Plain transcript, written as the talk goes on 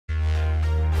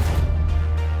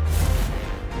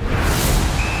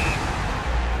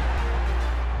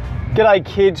G'day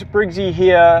kids, Briggsy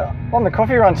here on the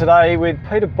coffee run today with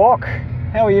Peter Bock.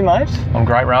 How are you, mate? I'm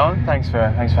great, Rowan. Thanks for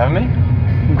having me.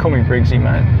 You can call me Briggsy,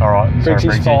 mate. All right.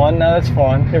 Briggsy's fine. No, that's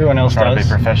fine. Everyone else does. Trying to be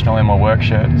professional in my work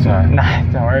shirt. So. Nah,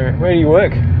 don't worry. Where do you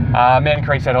work? Mountain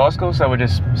Creek State High School. So we're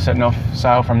just setting off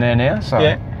sail from there now. So.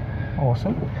 Yeah.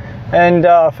 Awesome. And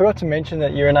I forgot to mention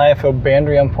that you're an AFL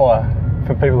boundary umpire.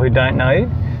 For people who don't know you,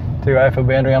 do AFL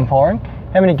boundary umpiring.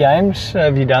 How many games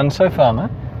have you done so far,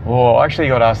 mate? Well, I actually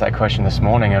got asked that question this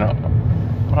morning, and I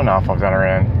don't know if I've done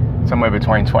around somewhere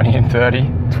between 20 and 30.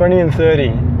 20 and 30.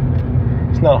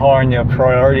 It's not high on your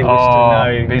priority list to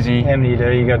know busy. How many you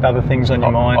do. You got other things on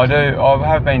your mind. I do. I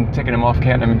have been ticking them off,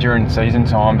 counting them during season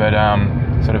time, but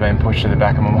sort of been pushed to the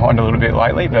back of my mind a little bit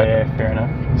lately. But yeah, fair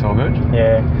enough. It's all good.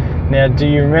 Yeah. Now, do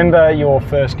you remember your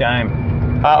first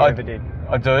game? I ever did.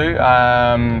 I do.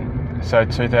 So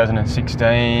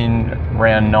 2016,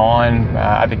 round 9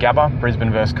 at the Gabba,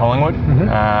 Brisbane versus Collingwood.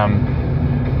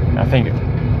 Mm-hmm. I think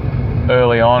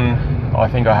early on, I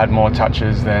think I had more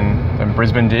touches than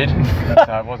Brisbane did.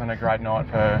 So it wasn't a great night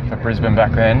for Brisbane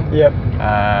back then. Yep.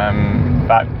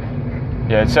 But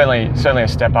yeah, it's certainly a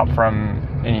step up from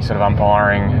any sort of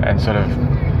umpiring and sort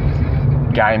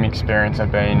of game experience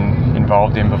I've been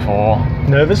involved in before.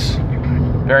 Nervous?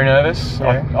 Very nervous.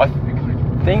 Yeah. I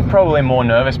think probably more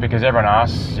nervous because everyone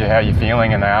asks you how you're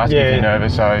feeling and they ask if you're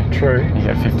nervous. So true. You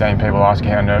get 15 people ask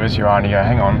you how nervous you are and you go,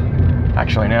 hang on,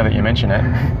 actually now that you mention it,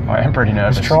 I am pretty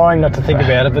nervous. I was trying not to think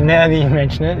about it, but now that you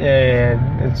mention it,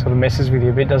 yeah, it sort of messes with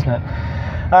you a bit, doesn't it?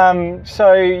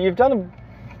 So you've done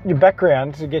your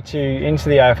background to get you into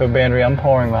the AFL boundary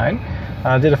umpiring, mate.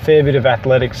 Did a fair bit of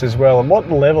athletics as well. At what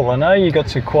level? I know you got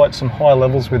to quite some high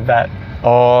levels with that.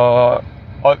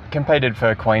 I competed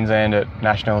for Queensland at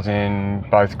nationals in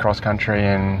both cross country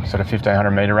and sort of 1500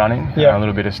 metre running. Yeah. A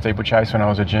little bit of steeplechase when I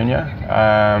was a junior.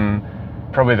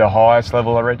 Probably the highest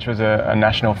level I reached was a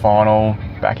national final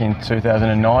back in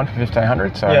 2009 for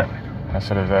 1500. So that's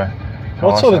sort of the.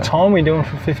 What sort of time were you doing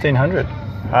for 1500?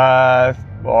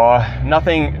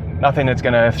 Nothing that's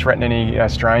going to threaten any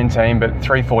Australian team, but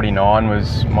 3:49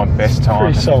 was my best time.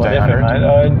 Pretty for solid 1500.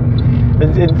 effort, mate.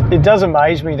 It does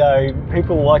amaze me though,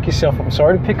 people like yourself, I'm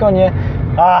sorry to pick on you,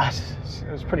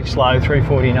 it was pretty slow,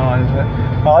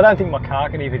 3:49. I don't think my car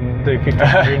can even do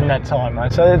 1500 in that time,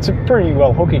 mate, so it's pretty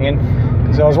well hooking. And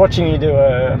because I was watching you do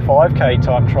a 5k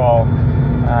time trial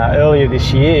earlier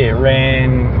this year,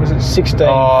 ran, was it 16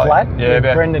 flat with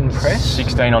Brendan Press?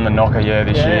 16 on the knocker,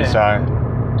 this year, so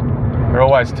they're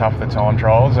always tough, the time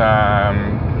trials.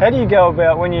 How do you go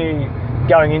about when you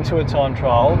going into a time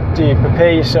trial? Do you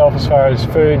prepare yourself as far as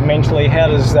food, mentally? How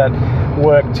does that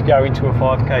work to go into a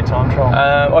 5k time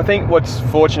trial? I think what's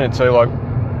fortunate too, like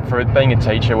for being a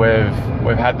teacher,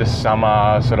 we've had the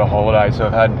summer sort of holiday, so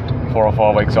I've had 4 or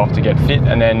 5 weeks off to get fit,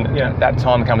 and then that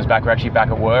time comes back, we're actually back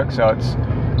at work, so it's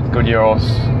good. You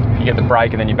get the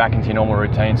break and then you're back into your normal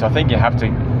routine. So I think you have to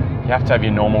have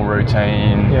your normal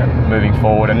routine moving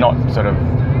forward and not sort of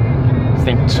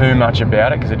think too much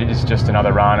about it, because it is just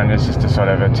another run and it's just a sort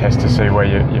of a test to see where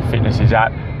your fitness is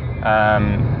at.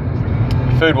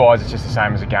 Food wise, it's just the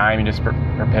same as a game. You just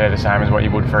prepare the same as what you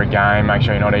would for a game. Make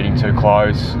sure you're not eating too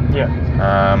close.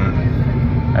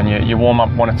 And you warm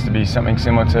up, want it to be something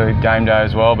similar to game day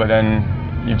as well, but then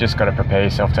you've just got to prepare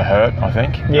yourself to hurt, I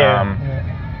think.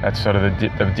 That's sort of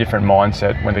the different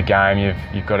mindset. With the game,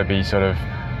 you've got to be sort of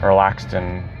relaxed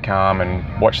and calm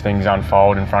and watch things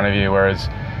unfold in front of you, whereas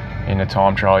in a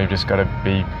time trial you've just got to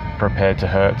be prepared to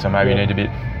hurt, so maybe you need to be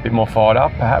a bit more fired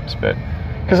up perhaps. But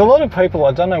because a lot of people,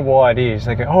 I don't know why it is,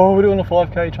 they go, oh, we're doing a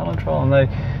 5k time trial, and they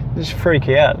just freak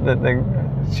out that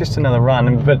it's just another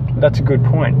run. But that's a good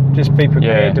point, just be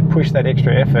prepared to push that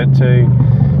extra effort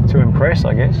to impress,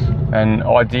 I guess. And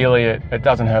ideally it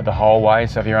doesn't hurt the whole way,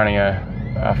 so if you're running a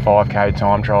 5k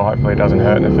time trial, hopefully it doesn't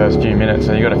hurt in the first few minutes,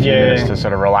 so you've got a few minutes to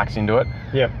sort of relax into it.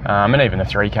 And even a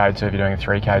 3k too, if you're doing a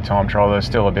 3k time trial, there's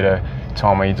still a bit of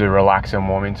time where you do relax and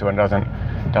warm into it.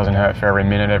 It doesn't hurt for every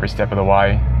minute, every step of the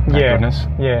way. Thank goodness.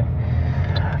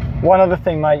 One other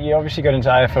thing, mate, you obviously got into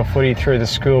AFL footy through the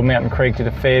school. Mountain Creek did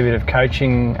a fair bit of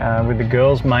coaching with the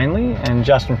girls mainly, and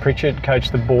Justin Pritchett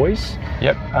coached the boys.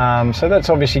 So that's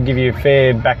obviously give you a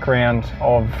fair background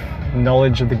of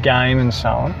knowledge of the game and so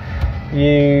on.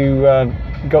 You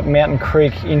got Mountain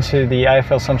Creek into the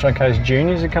AFL Sunshine Coast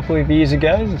Juniors a couple of years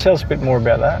ago. Tell us a bit more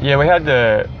about that. Yeah, we had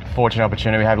the fortunate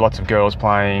opportunity. We had lots of girls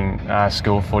playing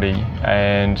school footy,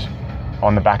 and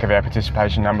on the back of our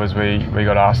participation numbers, we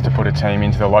got asked to put a team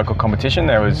into the local competition.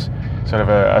 There was sort of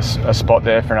a spot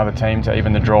there for another team to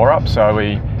even the draw up, so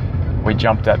we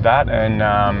jumped at that and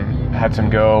had some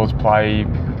girls play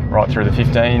right through the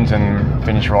 15s and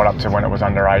finished right up to when it was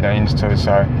under 18s too.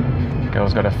 So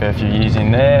girls got a fair few years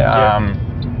in there.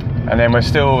 And then we've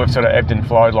sort of ebbed and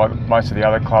flowed like most of the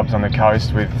other clubs on the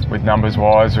coast with numbers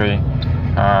wise. We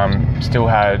still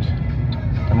had,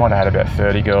 we might have had about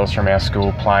 30 girls from our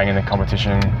school playing in the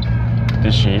competition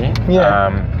this year.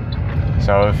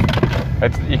 So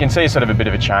you can see sort of a bit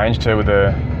of a change too with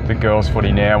the girls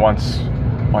footy now. Once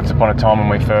upon a time when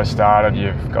we first started,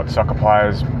 you've got soccer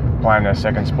players playing their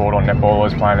second sport, or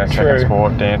netballers playing their second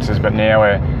sport, dancers, but now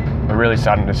we're really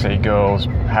starting to see girls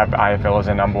have AFL as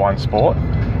their number one sport,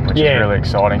 which is really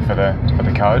exciting for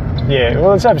the code. Yeah,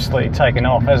 well, it's absolutely taken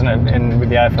off, hasn't it? And with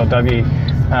the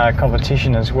AFLW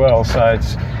competition as well. So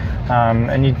it's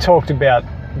and you talked about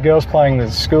girls playing the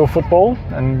school football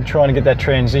and trying to get that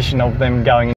transition of them going